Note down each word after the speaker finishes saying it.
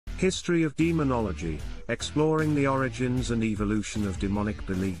History of Demonology, exploring the origins and evolution of demonic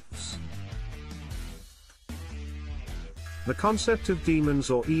beliefs. The concept of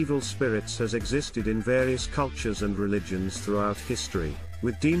demons or evil spirits has existed in various cultures and religions throughout history,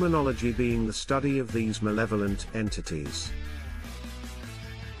 with demonology being the study of these malevolent entities.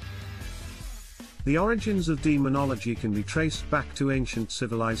 The origins of demonology can be traced back to ancient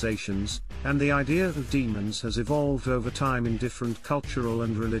civilizations, and the idea of demons has evolved over time in different cultural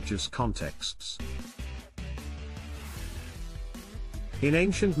and religious contexts. In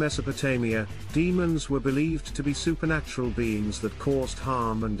ancient Mesopotamia, demons were believed to be supernatural beings that caused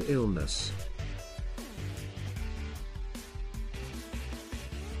harm and illness.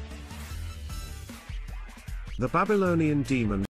 The Babylonian demon